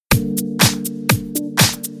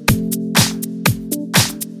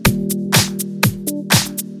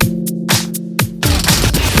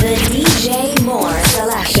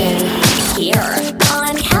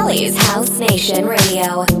HouseNation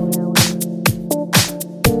Radio.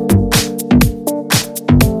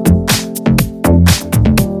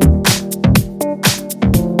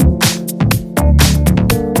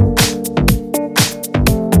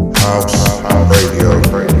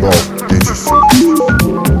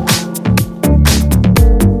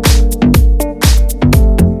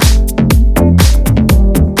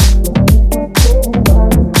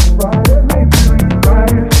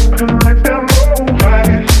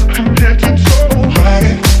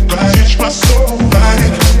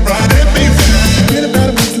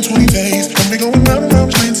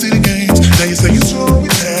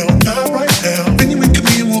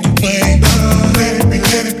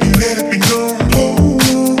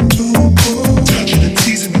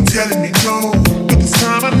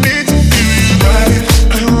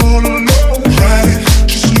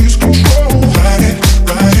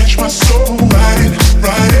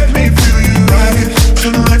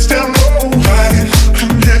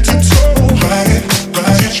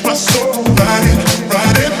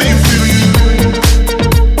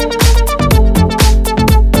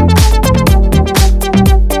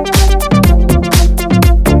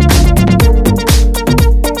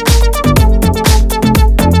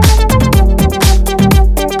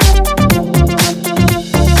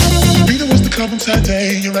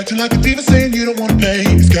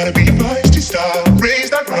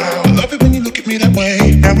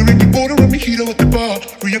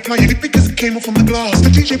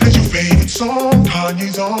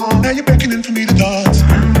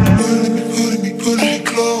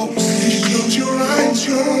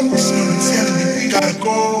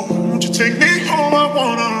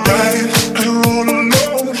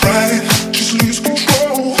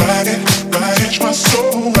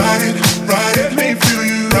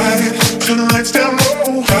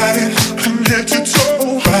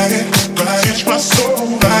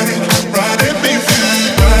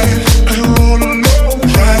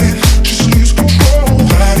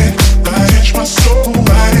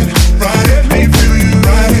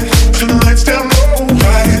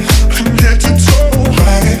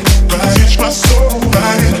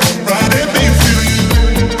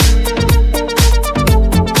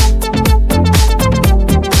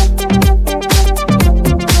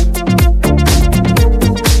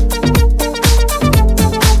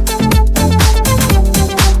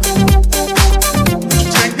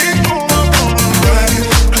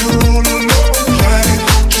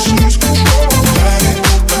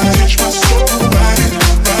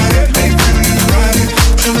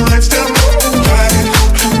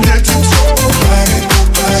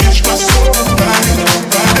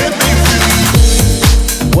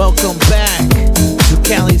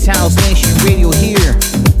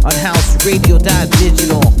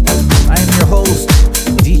 Digital. I am your host,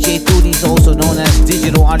 DJ Tudi's, also known as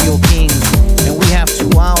Digital Audio Kingz, and we have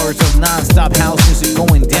 2 hours of non-stop house music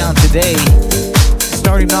going down today.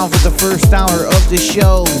 Starting off with the first hour of the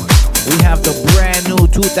show, we have the brand new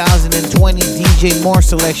 2020 DJ Moore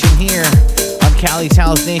selection here on Cali's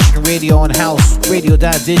HouseNation Radio on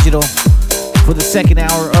houseradio.digital. For the second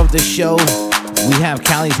hour of the show, we have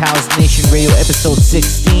Cali's HouseNation Radio episode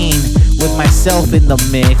 16 with myself in the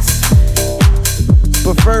mix.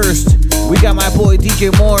 But first, we got my boy DJ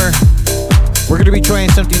Moore. We're going to be trying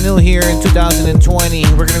something new here in 2020.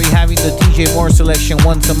 We're going to be having the DJ Moore selection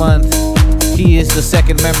once a month. He is the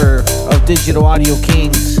second member of Digital Audio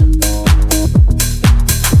Kingz.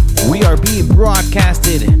 We are being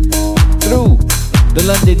broadcasted through the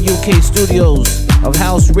London, UK studios of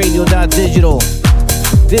houseradio.digital.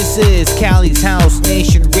 This is Cali's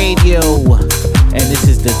HouseNation Radio, and this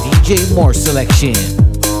is the DJ Moore selection.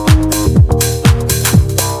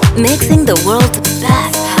 Mixing the world's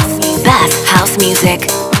best house music.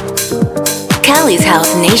 Cali's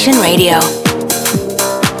HouseNation Radio.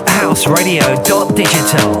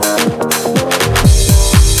 HouseRadio.digital.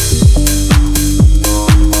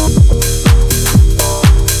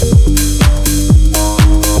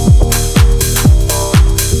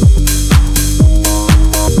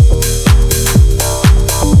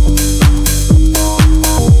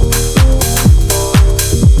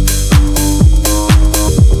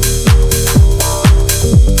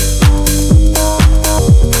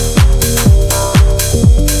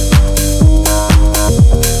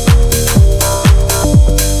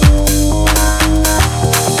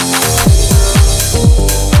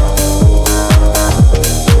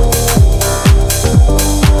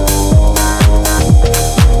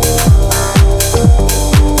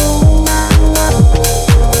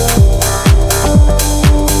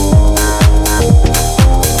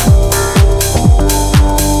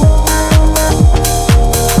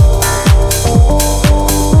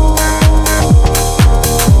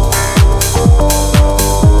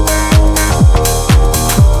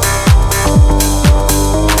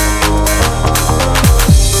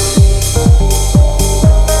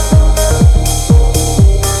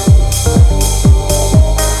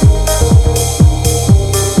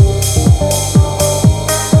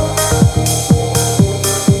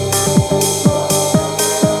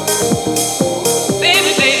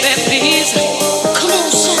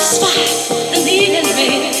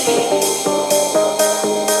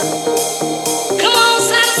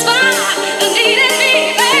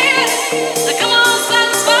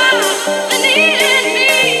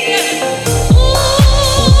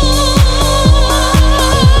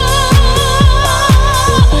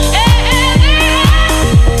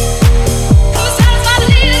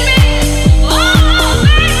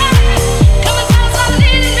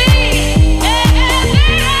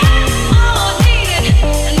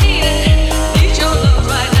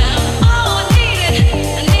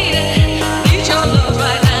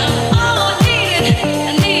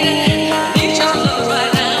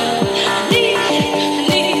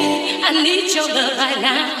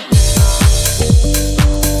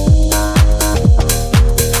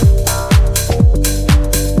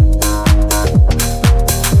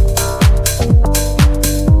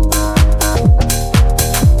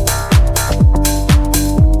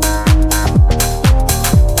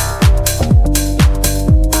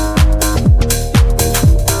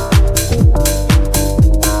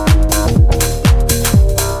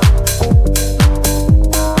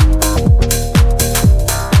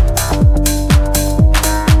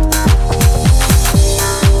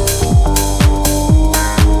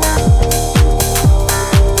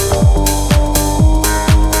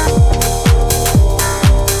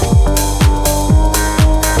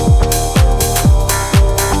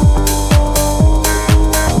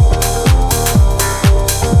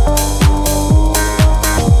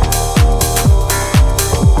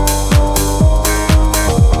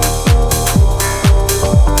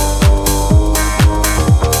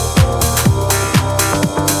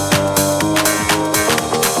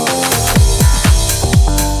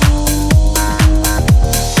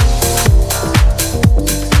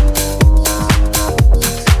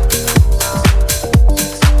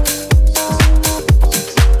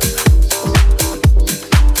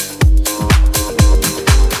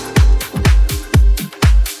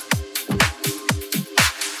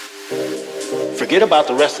 Forget about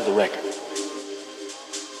the rest of the record.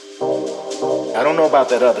 I don't know about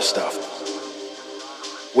that other stuff.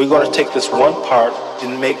 We're going to take this one part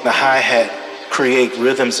and make the hi-hat create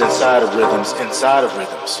rhythms inside of rhythms inside of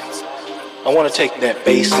rhythms. I want to take that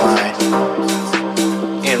bass line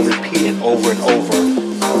and repeat it over and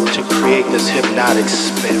over to create this hypnotic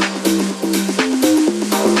spell.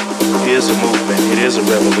 It is a movement, it is a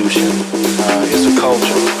revolution, it's a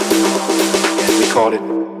culture, and we call it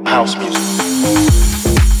house music.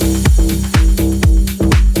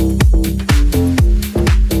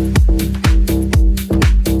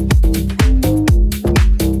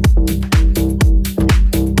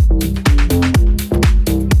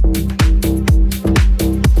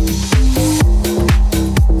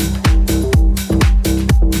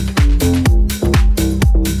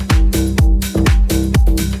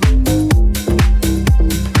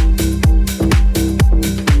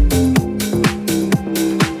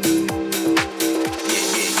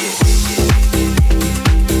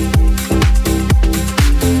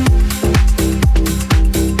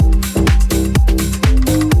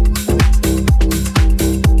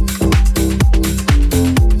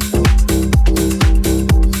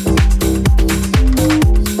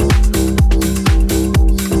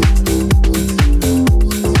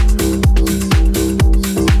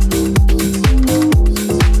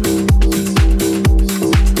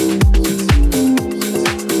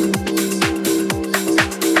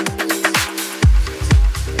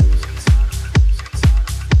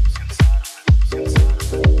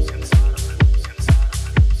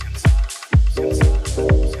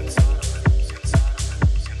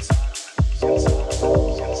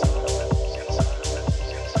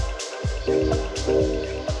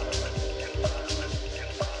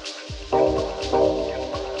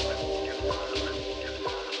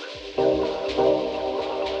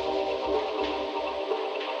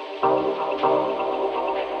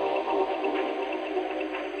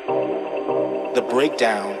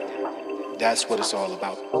 Breakdown, that's what it's all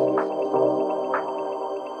about.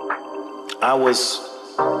 I was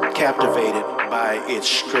captivated by its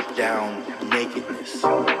stripped down nakedness.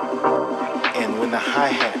 And when the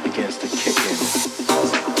hi-hat begins to kick in,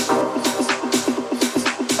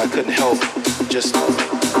 I couldn't help just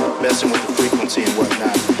messing with the frequency and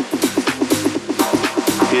whatnot.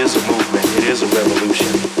 It is a movement, it is a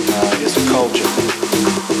revolution, it's a culture,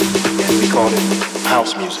 and we call it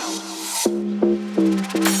house music.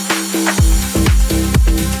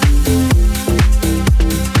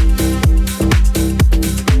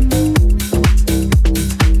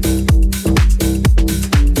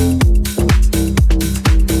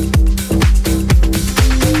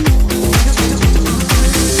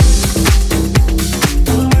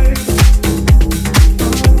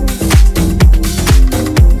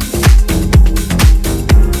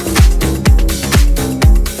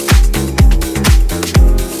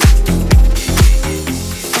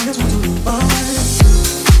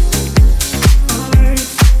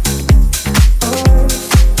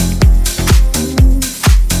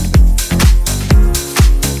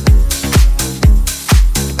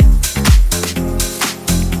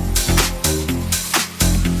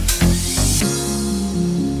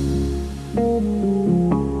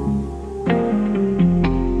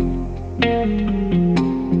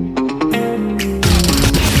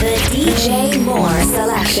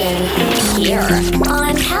 Here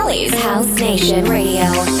on Cali's HouseNation Radio.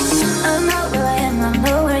 I'm not where I am, I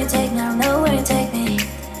know where you take me, I know where you take me.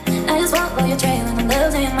 I just walk while you're trailing, I'm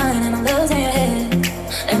losing your mind and I'm losing your head.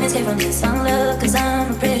 Let me escape from this unlove, cause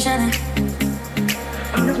I'm a prisoner.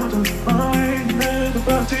 I just want to find never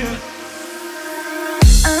back to you.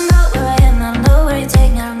 I'm not where I am, I know where you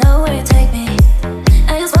take me, I know where you take me.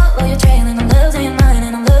 I just walk while you're trailing, I'm losing your mind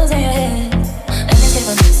and I'm losing your head. Let me escape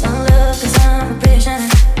from this unlove, cause I'm a prisoner.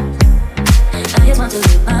 I just want to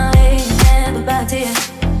live my way and never back to you.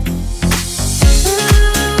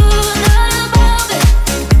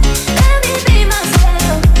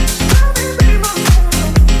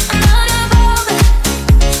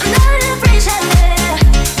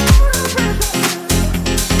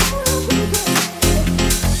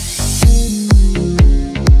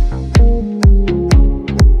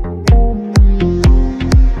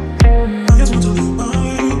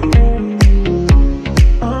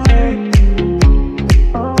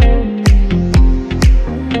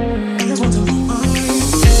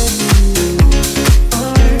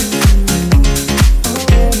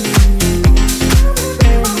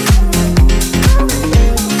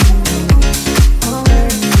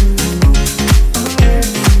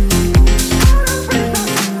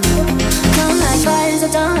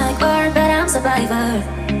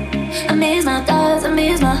 miss my thoughts, I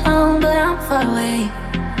miss my home, but I'm far away.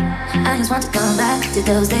 I just want to come back to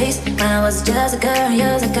those days when I was just a girl, you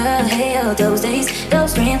was a girl. Hey, oh, those days,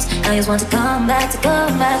 those dreams. I just want to come back, to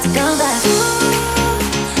come back, to come back. Ooh,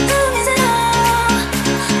 I'm missing all.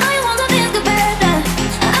 I just want to feel good better.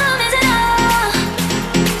 I'm missing all.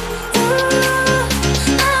 Ooh,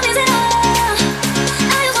 I'm missing all.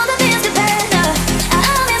 I just want to feel good better.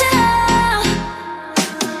 I'm missing all.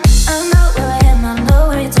 I don't know where I am, I don't know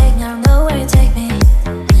where you take me, I don't know where you take me.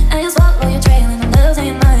 I just walk while you're trailing, I'm losing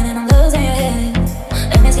your mind and I'm losing your head.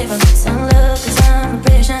 Let me escape from this unlove, cause I'm a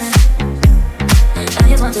prisoner. I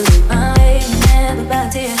just want to leave my way and never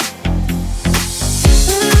back to you.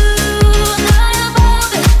 Ooh, I'm not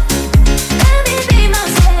above it. Let me be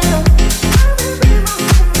myself.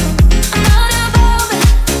 I'm not above it.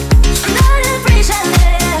 I'm not a prisoner.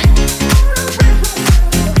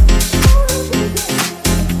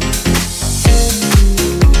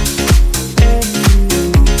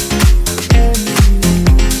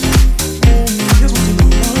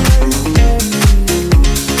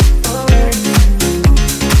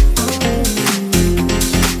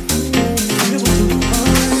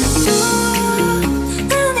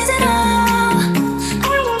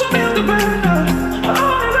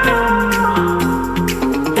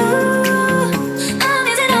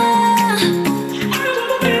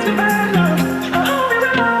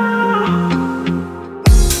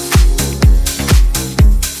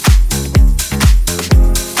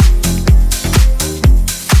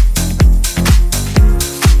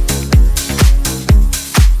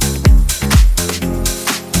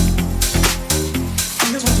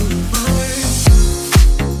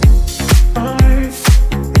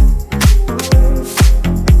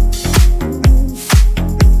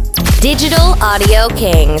 Digital Audio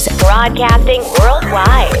Kingz, broadcasting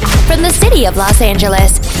worldwide from the city of Los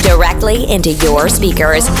Angeles, directly into your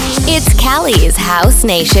speakers. It's Cali's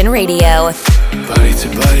HouseNation Radio. Body to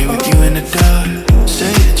body with you in the dark.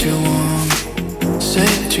 Say that you want, say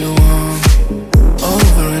that you want.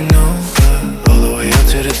 Over and over, all the way up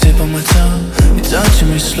to the tip of my tongue. You're touching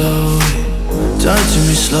me slowly, touching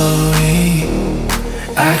me slowly.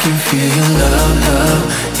 I can feel your love, love,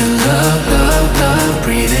 your love, love, love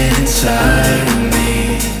breathing inside of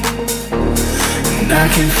me. And I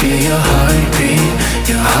can feel your heartbeat,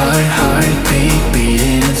 your heartbeat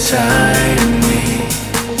beating inside of me.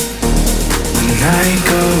 The night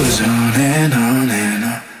goes on and on and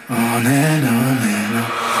on and on and on.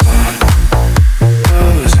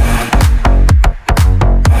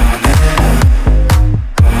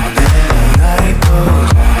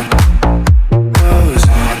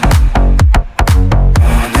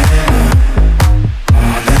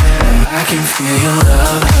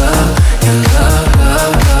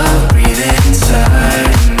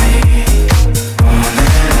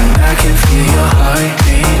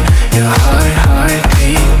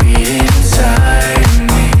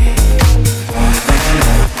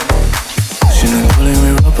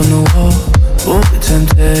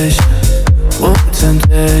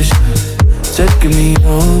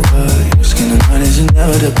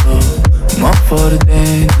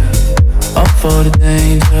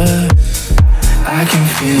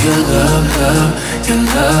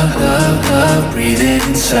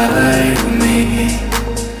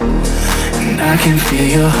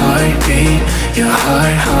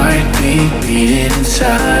 Heartbeat beating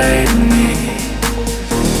inside of me.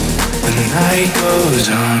 The night goes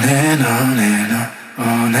on and on and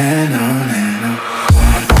on and on and on.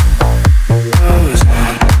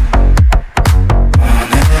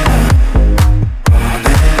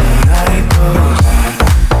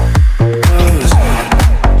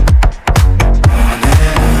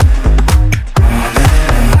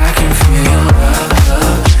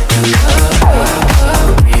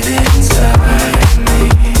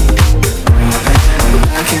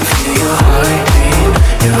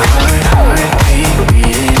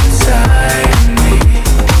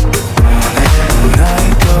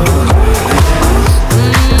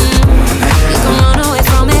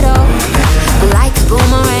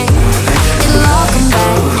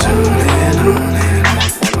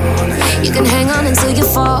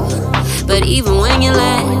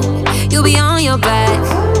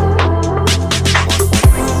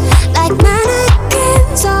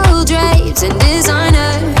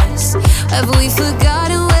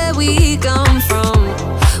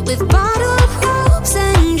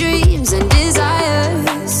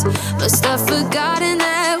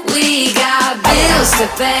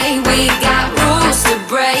 We got rules to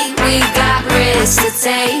break, we got risks to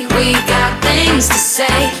take, we got things to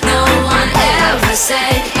say. No one ever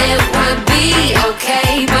said it would be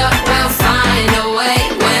okay, but we'll find a way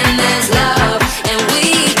when there's love.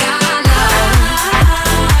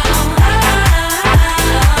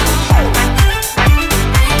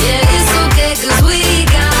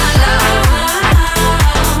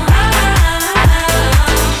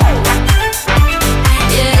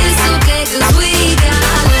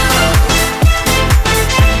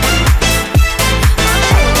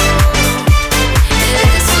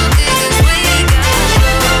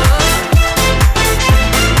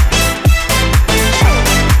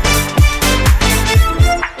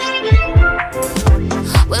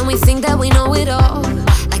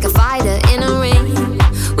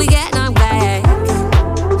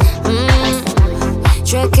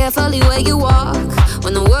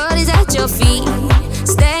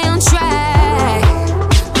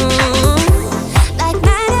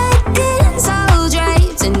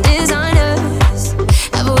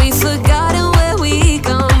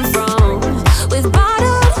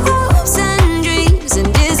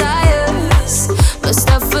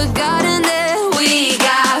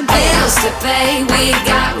 We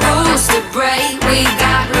got rules to break, we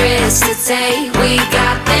got risks to take, we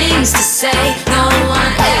got things to say. No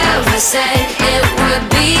one ever said it would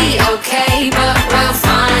be okay, but we'll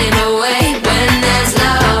find a way when there's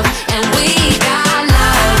love, and we got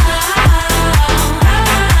love.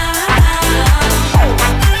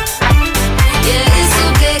 Yeah, it's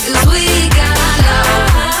okay 'cause we got love.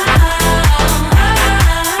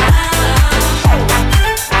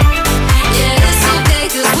 Yeah, it's okay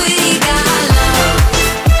 'cause we got love.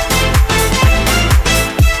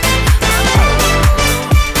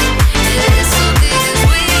 Yeah, it's okay 'cause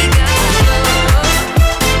we got love.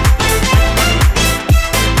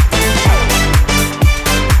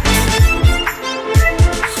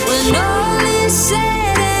 When all is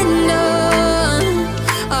said and done,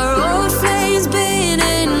 our old flames been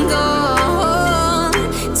and gone.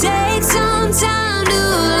 Take some time to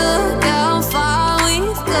look how far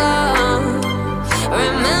we've come.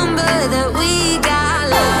 Remember that we got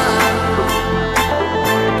love.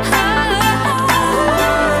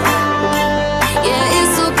 Yeah,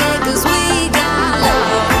 it's okay 'cause we got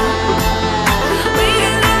love. We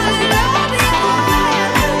got love,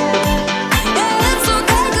 yeah, it's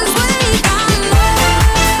okay 'cause we got love.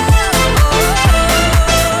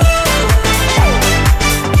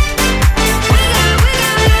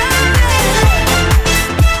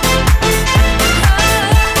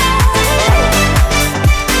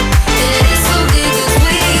 Yeah, it's okay 'cause we got love. Yeah, it's okay 'cause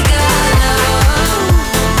we got love.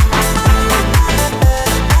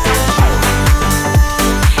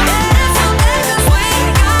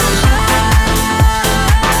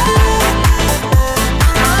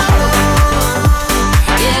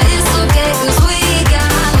 Yeah, it's okay 'cause we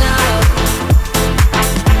got love.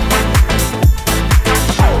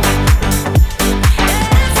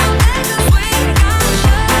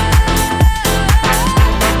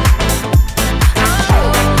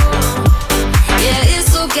 Yeah,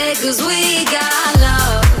 it's okay 'cause we got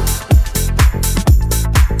love.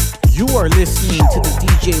 You are listening to the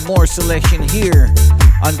DJ Moore selection here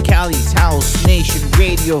on Cali's House Nation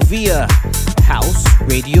Radio via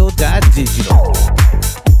houseradio.digital.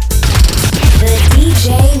 The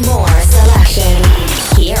DJ Moore selection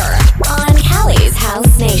here on Cali's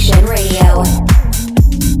House Nation Radio.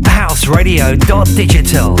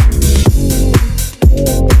 HouseRadio.digital.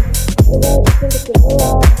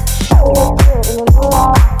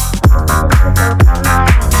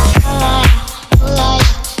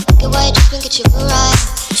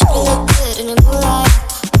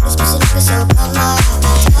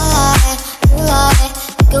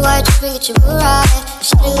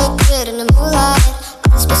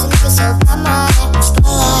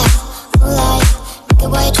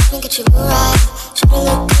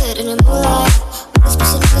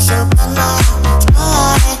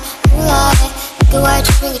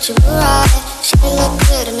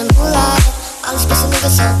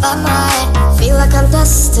 Feel like I'm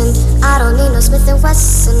destined. I don't need no Smith &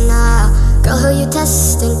 Wesson now. Girl, who you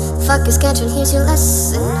testing? Fuck is catching, here's your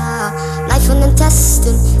lesson now. Life and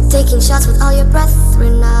intestine, taking shots with all your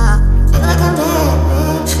brethren now. Feel like I'm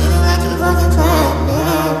dead, feeling like you fucking planned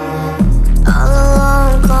it. All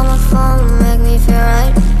alone, call my phone, make me feel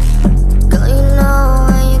right. Girl, you know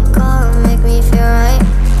when you call, make me feel right.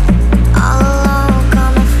 All alone,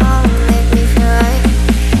 call my phone, make me feel right.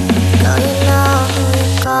 Girl, you know when you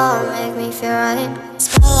call, make me feel right.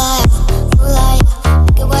 Spotlight, moonlight,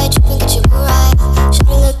 nigga, why you tripping, get you right.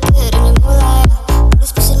 Shawty look good in the moonlight. All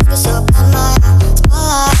this pussy nigga so bad, my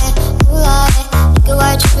spotlight, moonlight, nigga,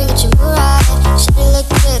 why you tripping, get you right. Shawty look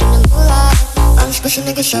good in the moonlight. All this pussy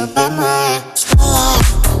nigga so bad, my spotlight,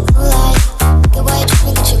 moonlight, nigga, why you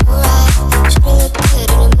tripping, get you right. Shawty look good in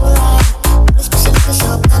the moonlight. All this pussy nigga so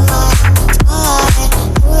bad, my spotlight,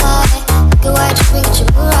 moonlight, nigga, why you tripping, get you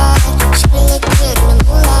right. Shawty look good in the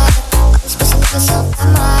moonlight. All this pussy nigga so bad,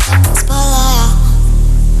 my spotlight,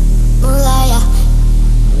 moonlight,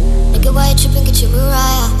 nigga, why you tripping, get you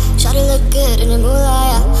right. Shawty look good in the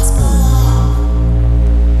moonlight.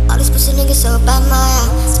 All this pussy nigga so bad, my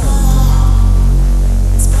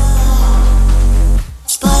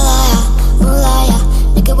spotlight, moonlight,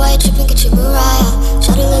 nigga, why you tripping, get you right.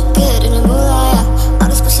 Shawty look good in the moonlight. All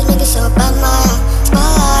this pussy nigga so bad, my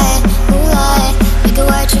spotlight, moonlight, nigga,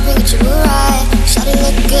 why you tripping, get you right. Shawty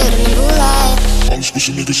look good in the moonlight. All this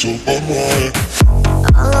pussy nigga so bad, my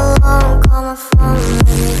all alone, call my phone, make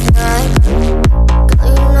me feel right. Girl,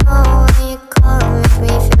 you know when you call, make me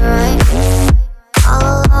feel right. All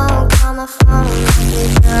alone, call my phone, make me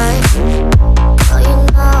feel right. Girl, you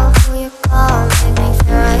know who you call, make me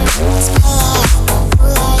feel right. Spotlight,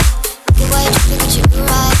 moonlight, nigga, why you tripping, get you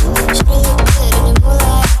right. Shawty look good in the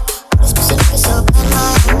moonlight. All this pussy nigga so bad, my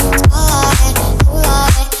spotlight,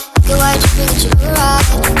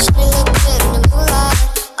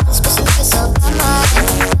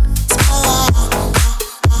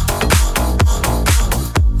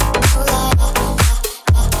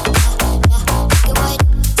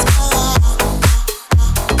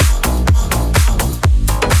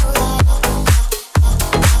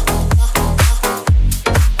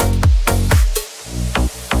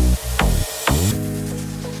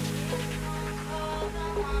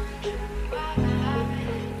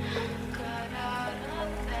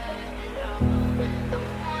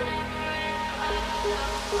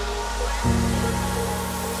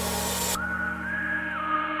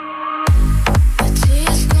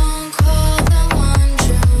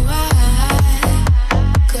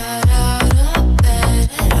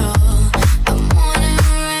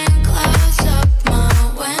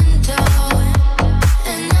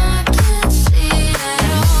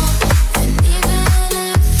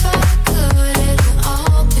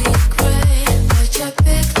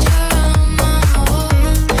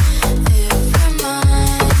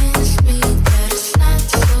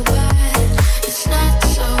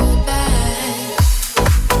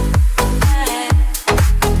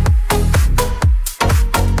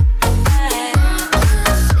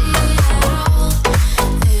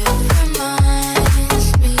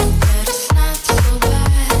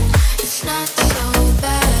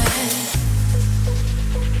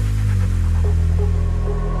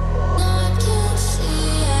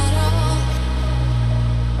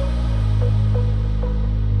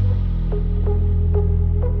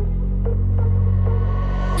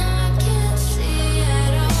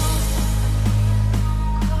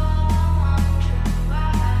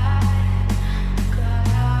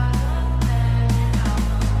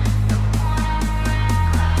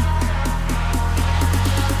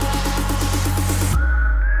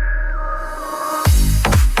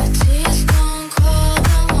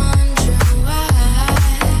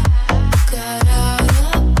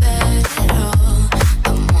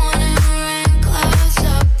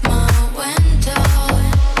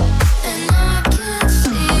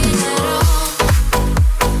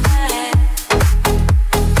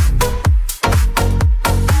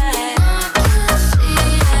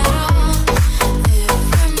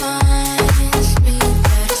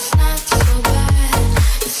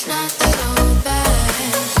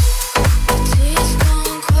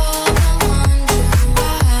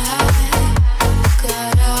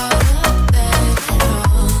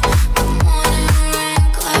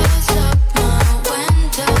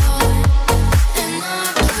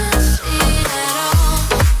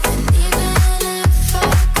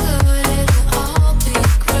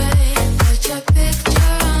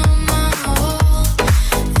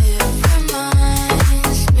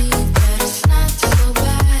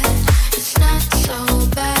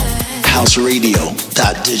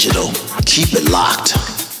 HouseNationRadio.digital. Keep it locked.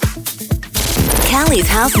 Cali's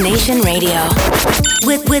House Nation Radio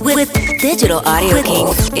with Digital Audio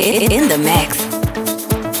Kingz in the mix.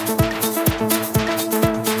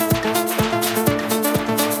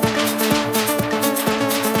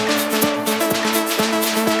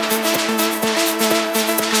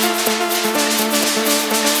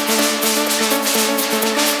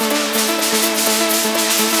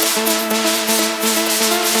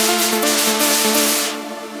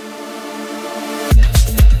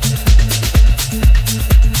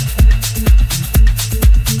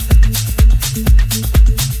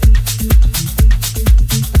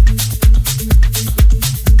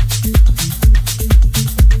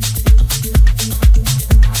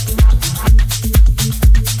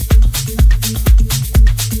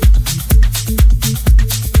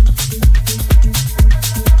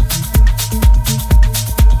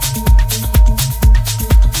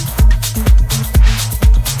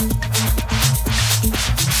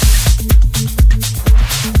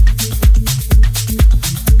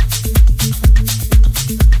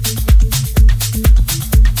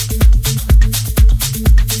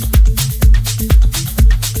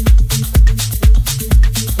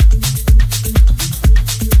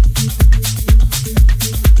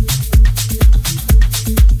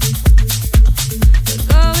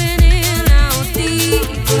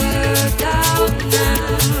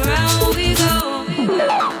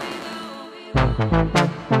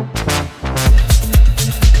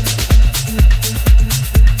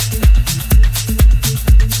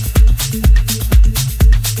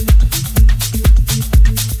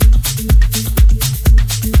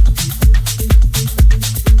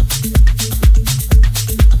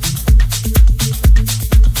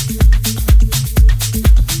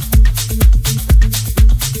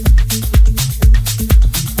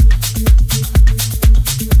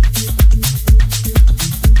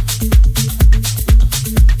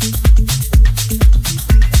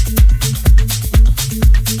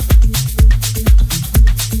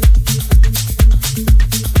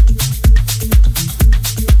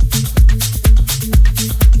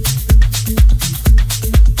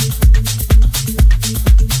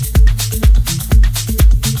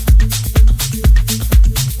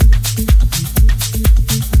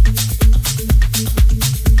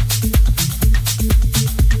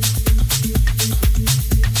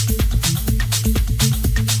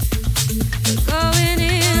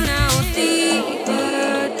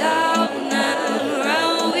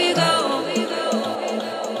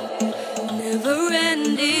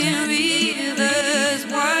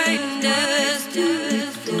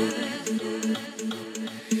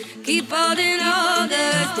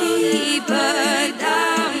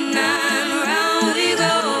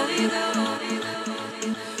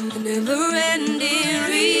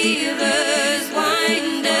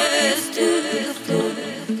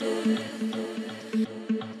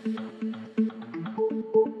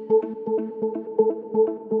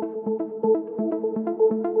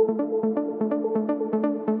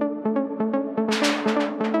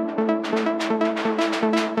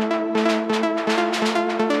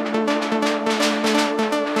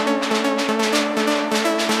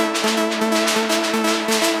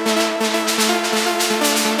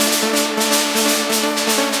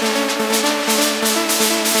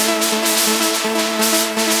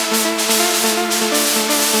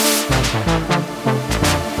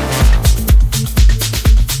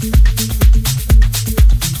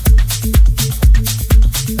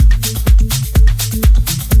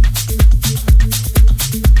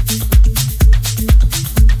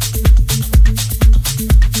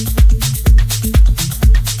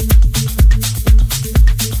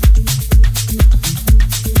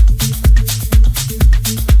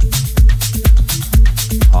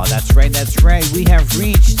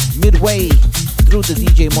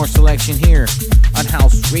 Here on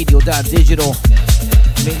HouseRadio.digital.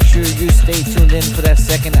 Make sure you stay tuned in for that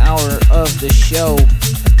second hour of the show.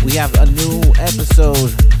 We have a new episode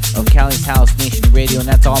of Cali's House Nation Radio, and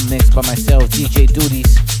that's all mixed by myself, DJ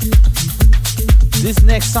Duties. This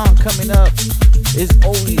next song coming up is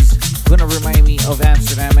always gonna remind me of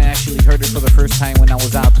Amsterdam. I actually heard it for the first time when I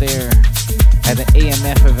was out there at an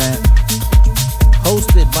AMF event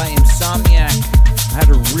hosted by Insomniac. I had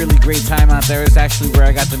a really great time out there. It's actually where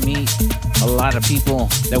I got to meet a lot of people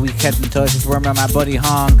that we kept in touch. It's where I met my buddy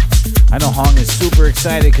Hong. I know Hong is super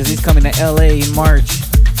excited because he's coming to LA in March.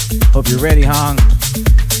 Hope you're ready, Hong.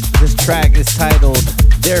 This track is titled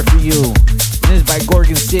There For You. It is by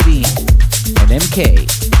Gorgon City and MK.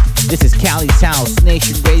 This is Cali's House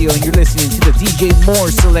Nation Radio, and you're listening to the DJ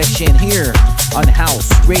Moore selection here on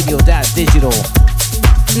HouseRadio.digital.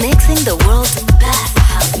 Mixing the world's best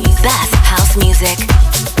house music.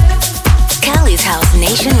 Cali's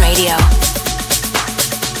HouseNation Radio.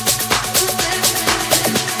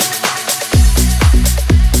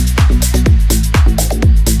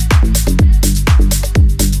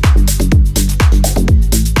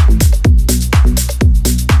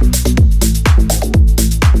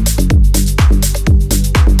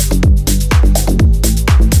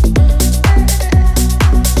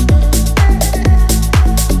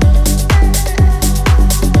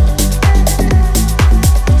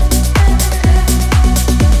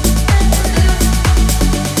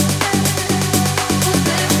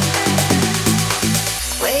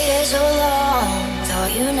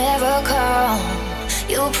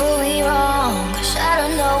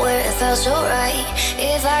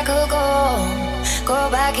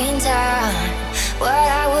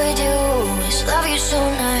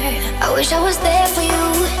 I wish I was there for you.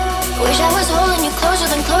 Wish I was holding you closer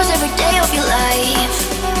than close every day of your life.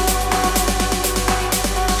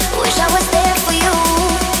 Wish I was there for you,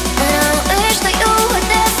 and I wish that you were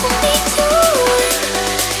there for me too.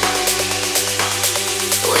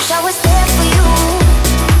 Wish I was there for you.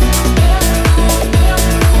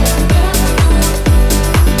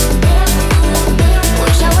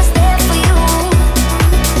 Wish I was there for you.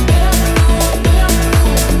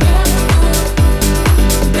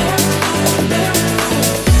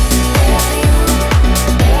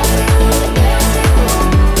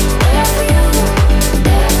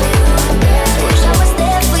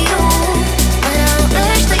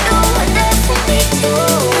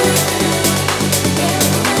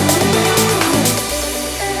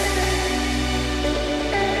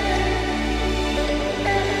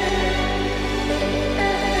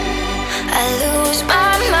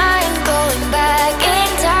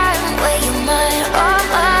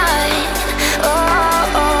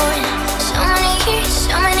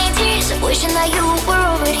 Wishing that you were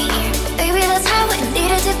already here. Baby, that's how it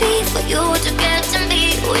needed to be for you to get to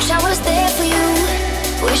me. Wish I was there for you.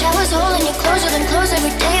 Wish I was holding you closer than close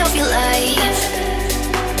every day of your life.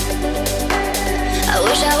 I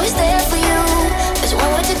wish I was there for you, 'cause when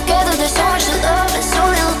we're together there's so much to love and so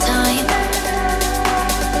little time.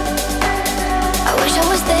 I wish I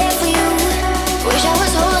was there for you. Wish I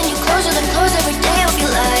was holding you closer than close every day of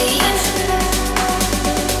your life.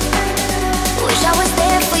 Wish I was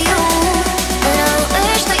there for you, and I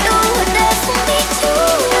wish that you were there for me too.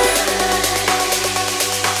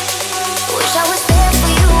 Wish I was there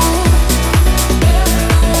for you.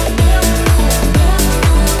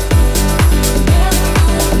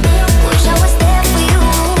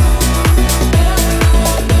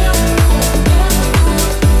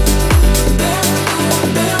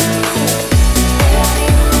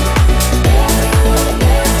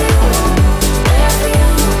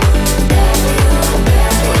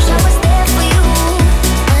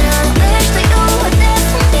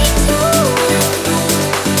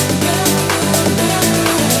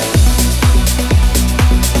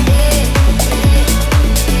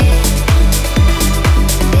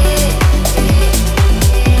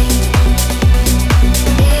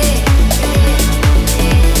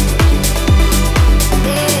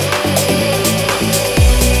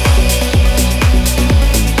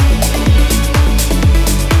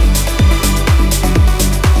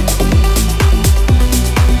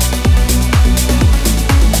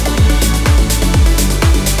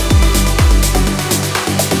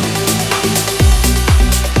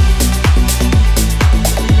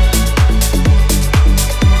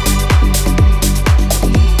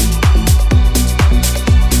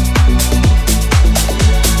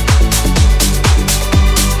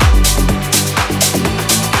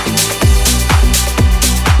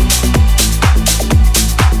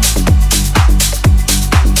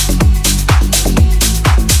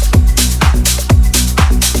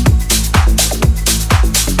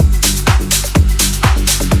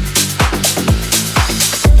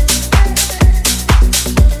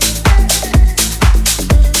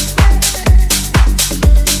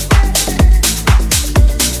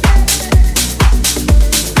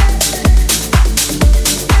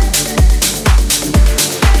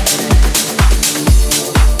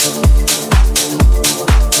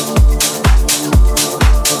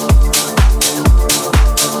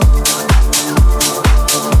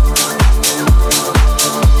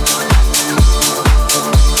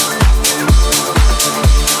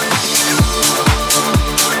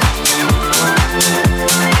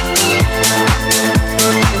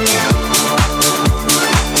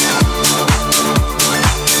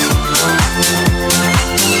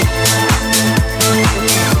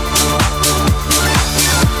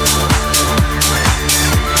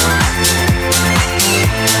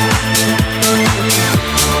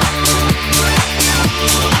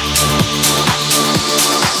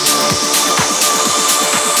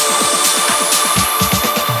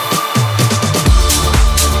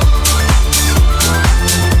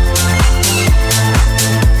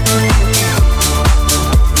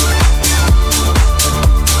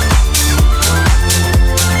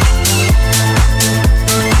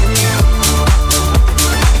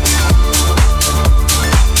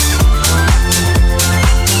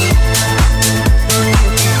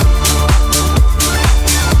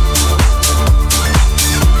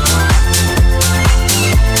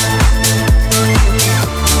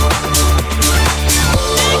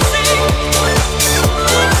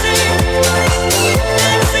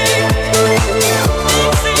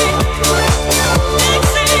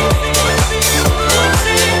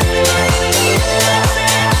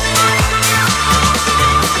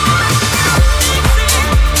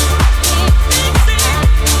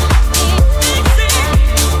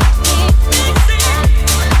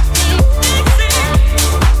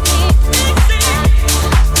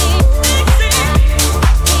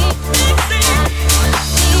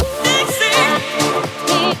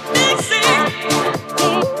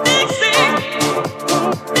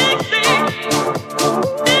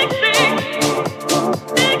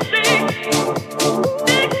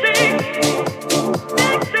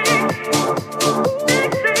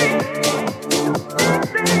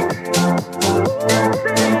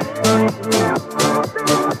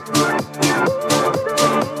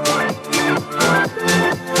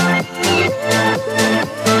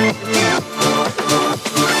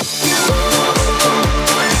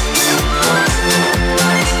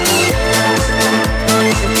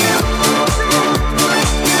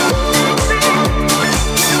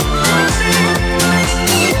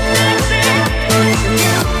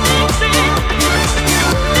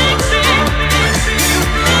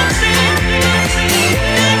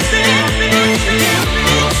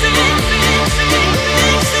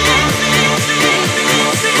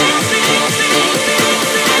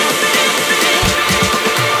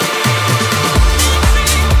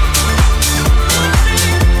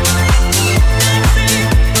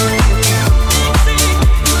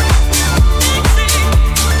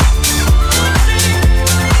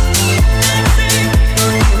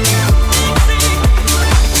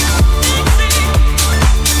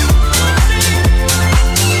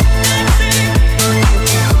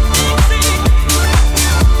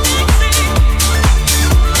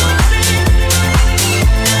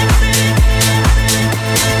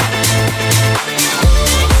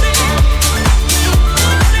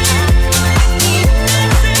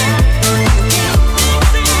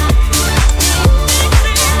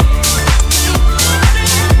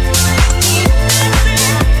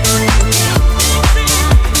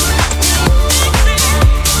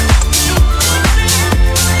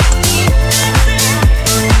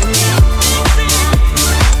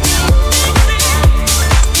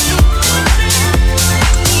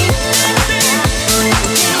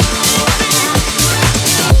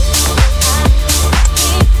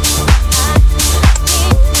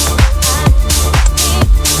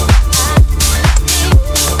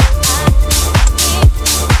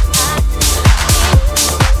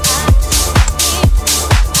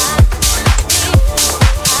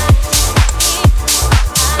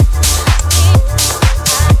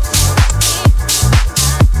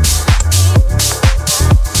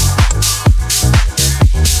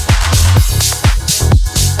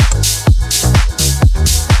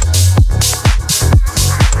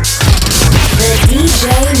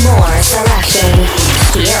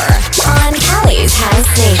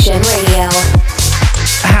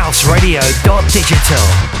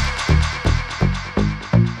 Digital.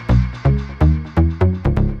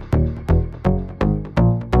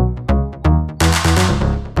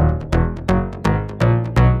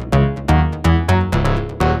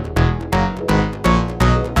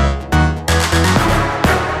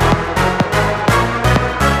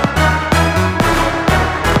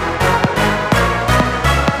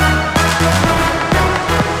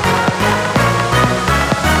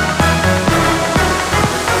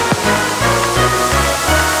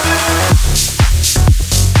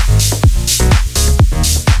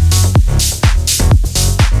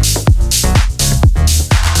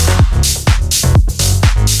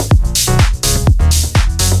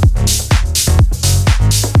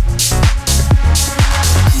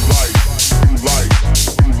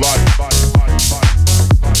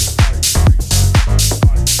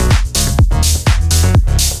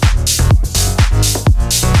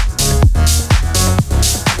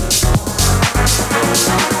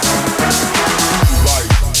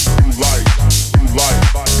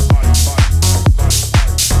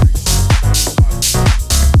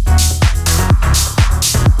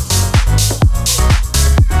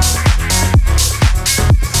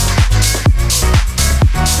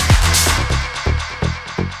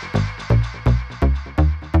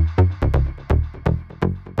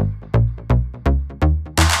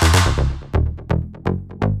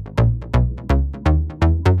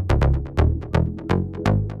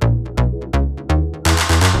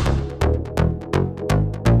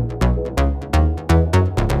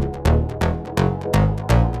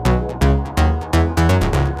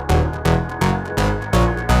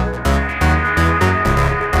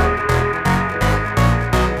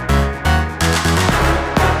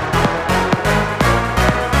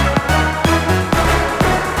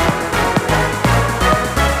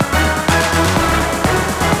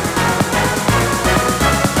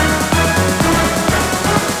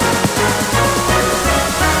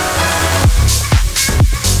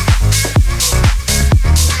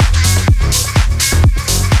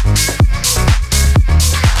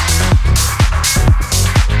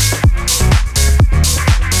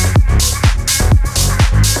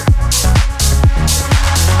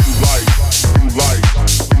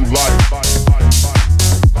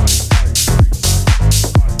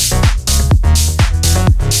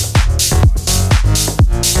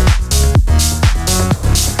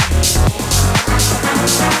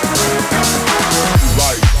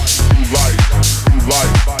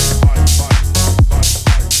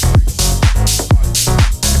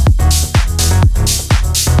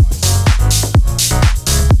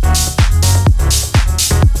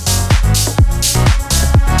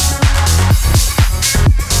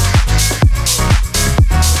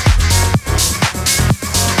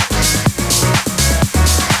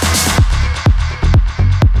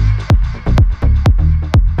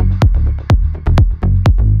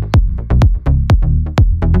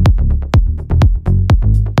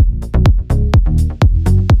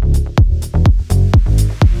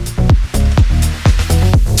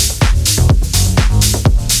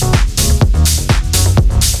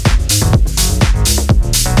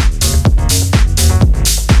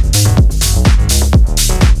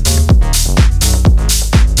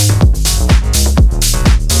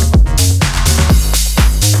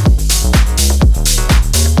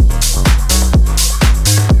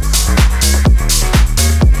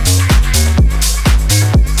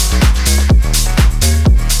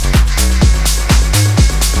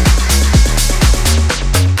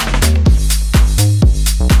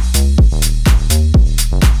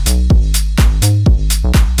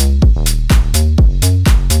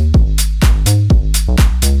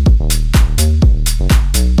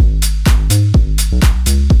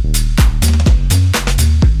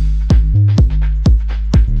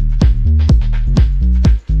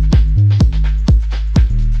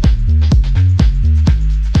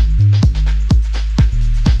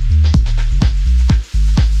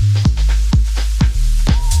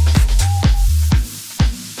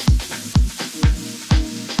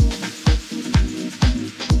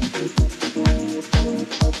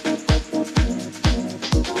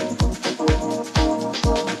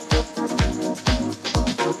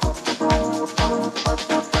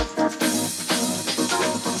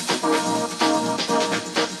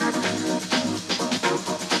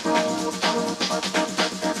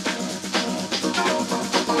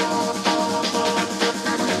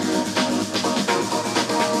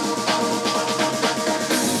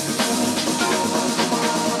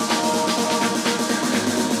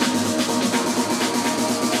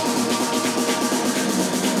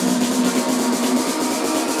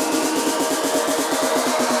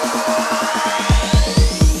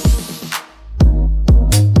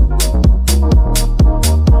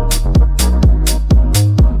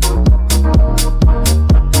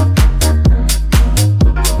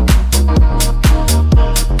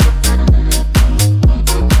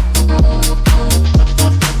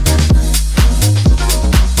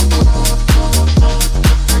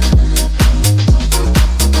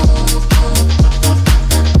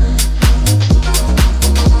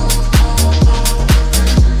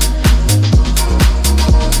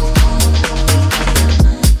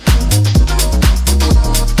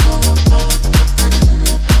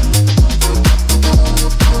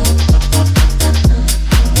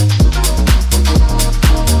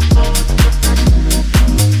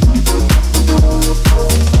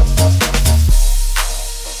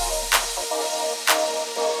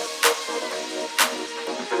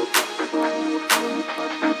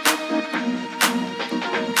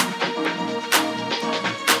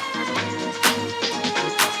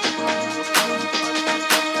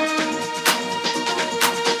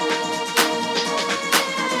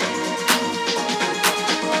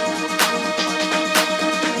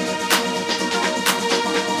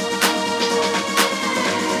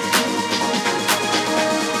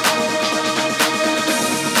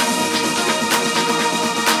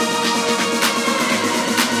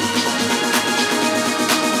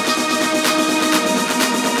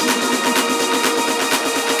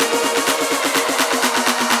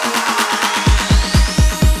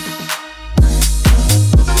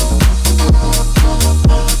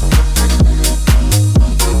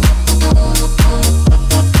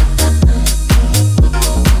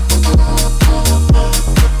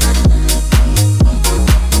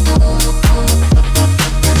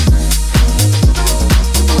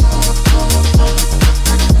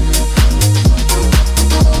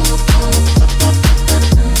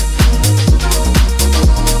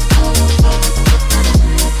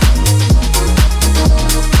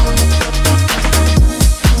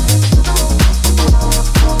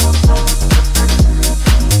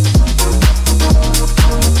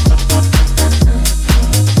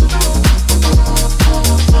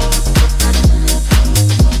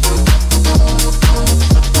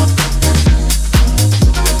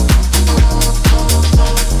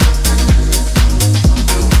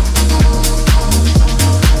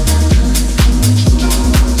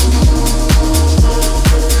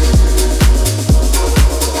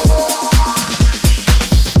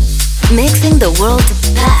 Mixing the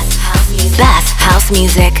world's best house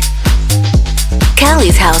music.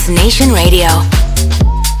 Cali's HouseNation Radio.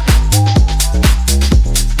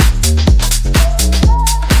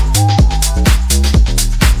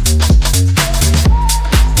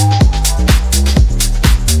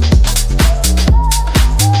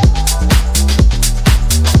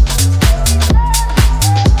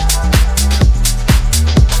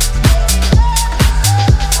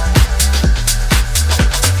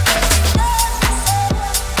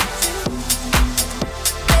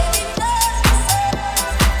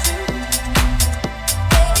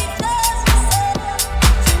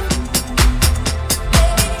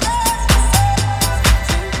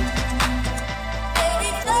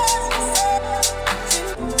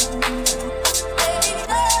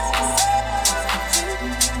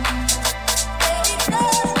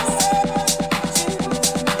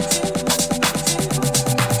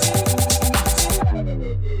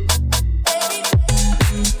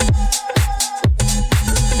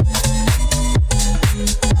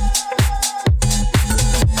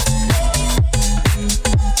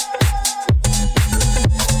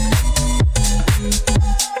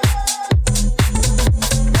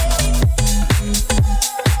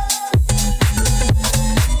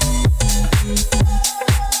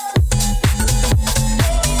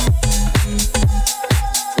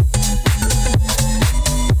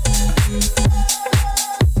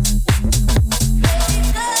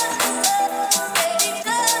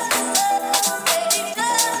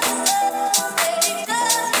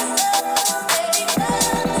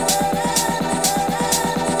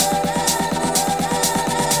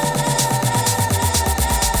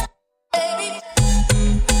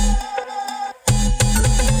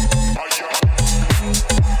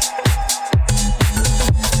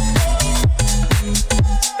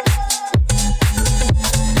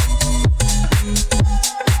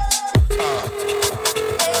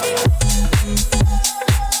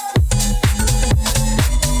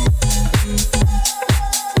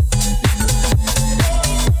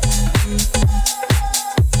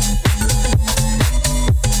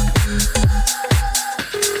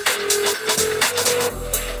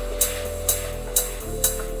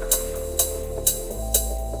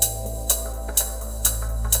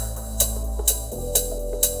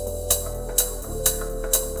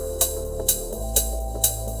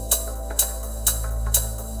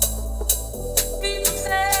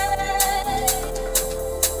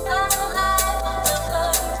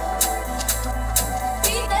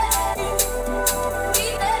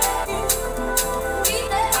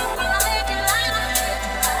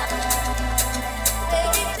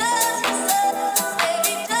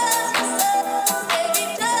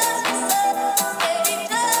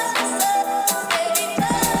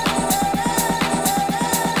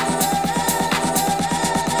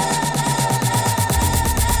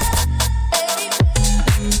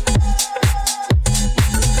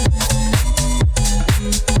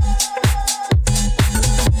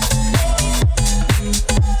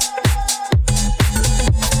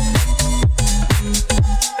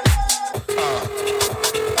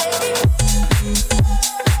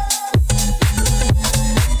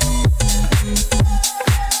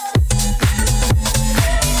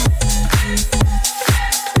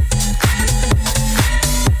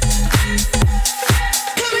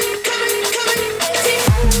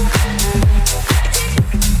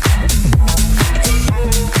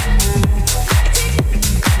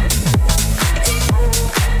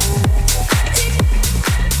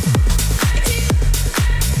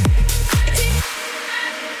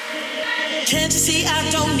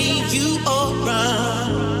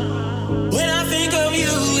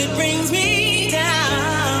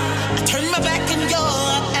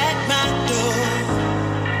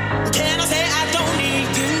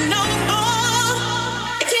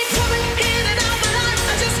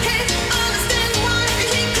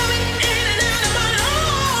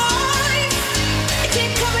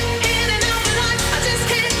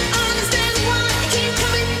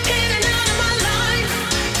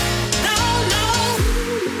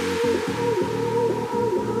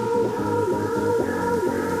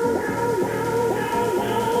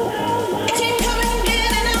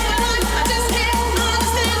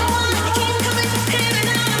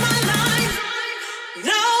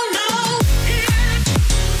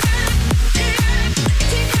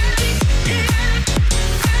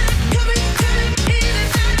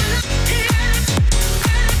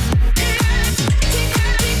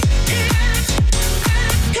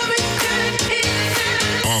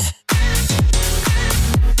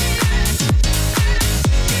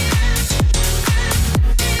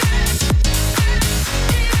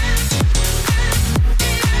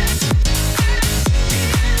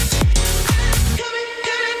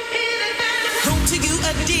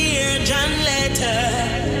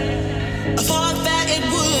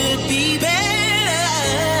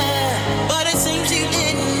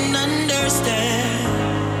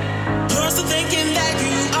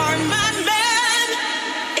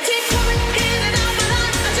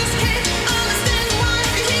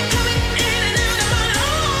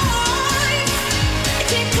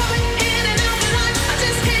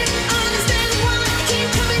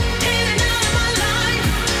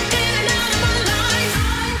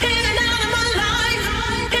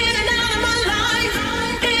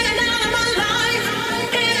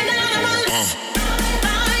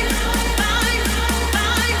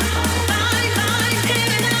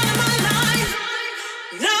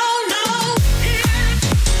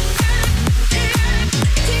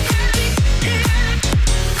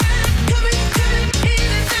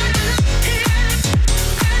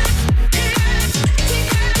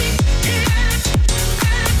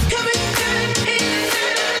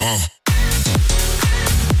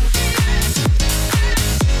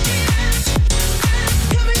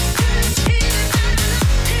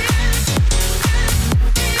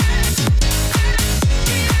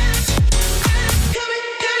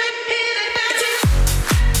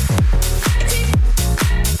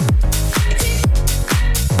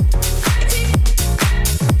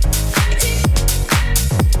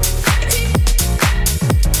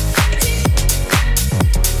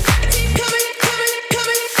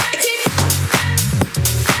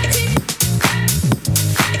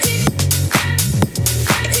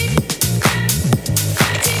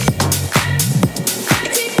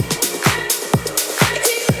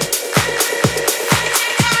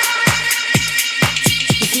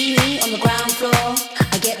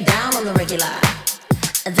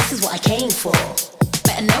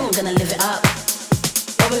 gonna live it up.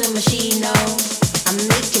 Rolling machine, no, I'm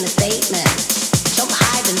making a statement. Jump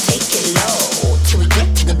high and take it low till we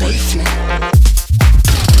get to the basement.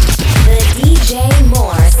 The DJ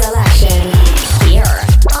Moore selection here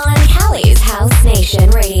on Cali's House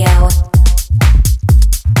Nation Radio.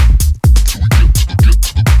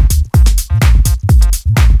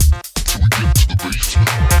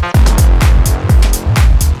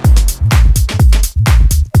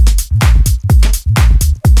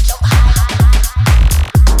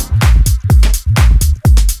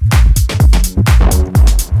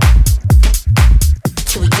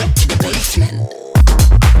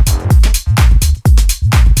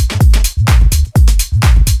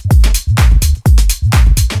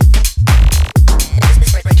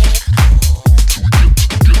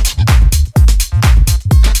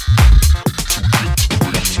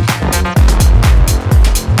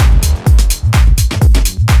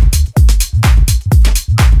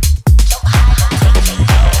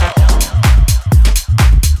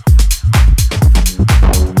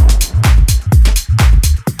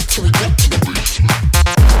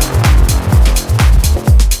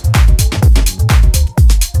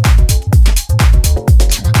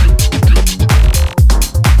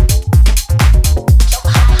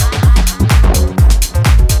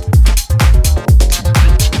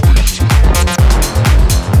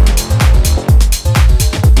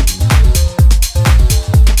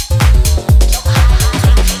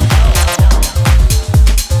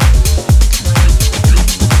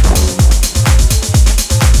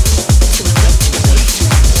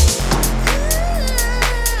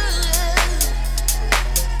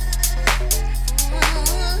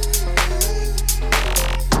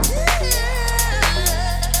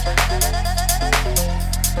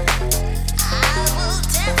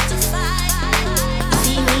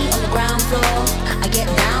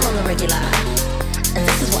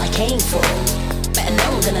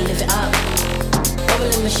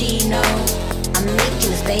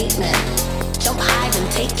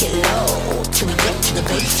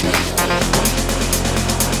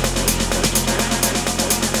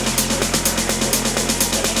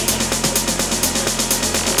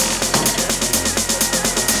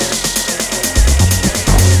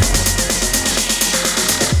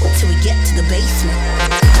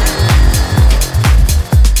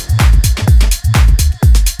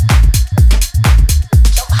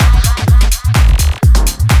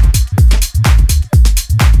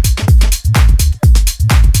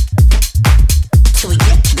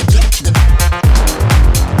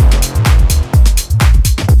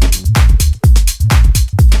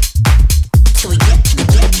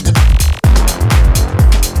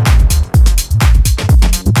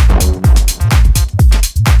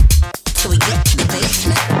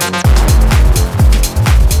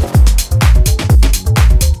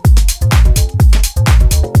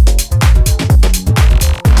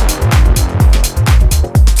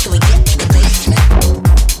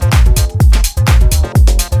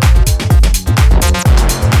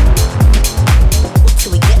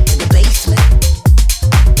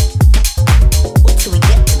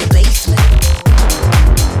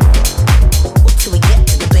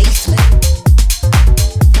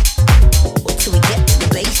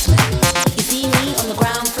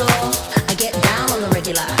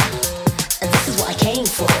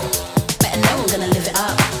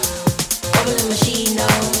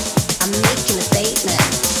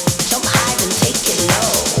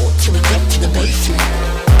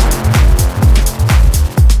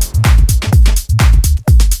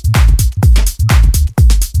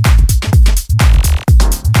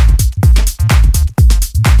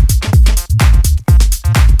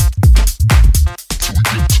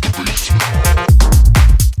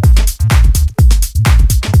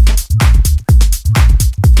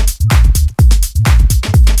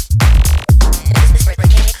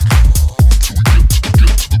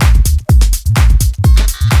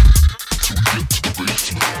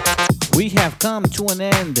 Come to an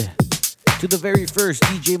end to the very first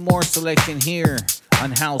DJ Moore selection here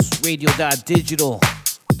on HouseRadio.digital.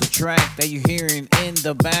 The track that you're hearing in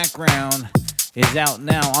the background is out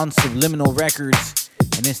now on Subliminal Records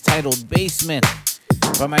and it's titled Basement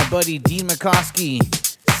by my buddy Dean McCoskey,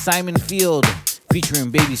 Simon Field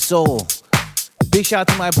featuring Baby Soul. Big shout out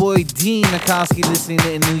to my boy Dean McCoskey listening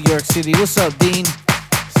in New York City. What's up, Dean?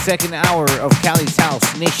 Second hour of Cali's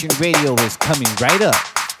House Nation Radio is coming right up.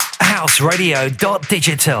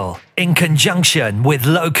 HouseRadio.digital in conjunction with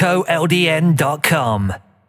LocoLDN.com.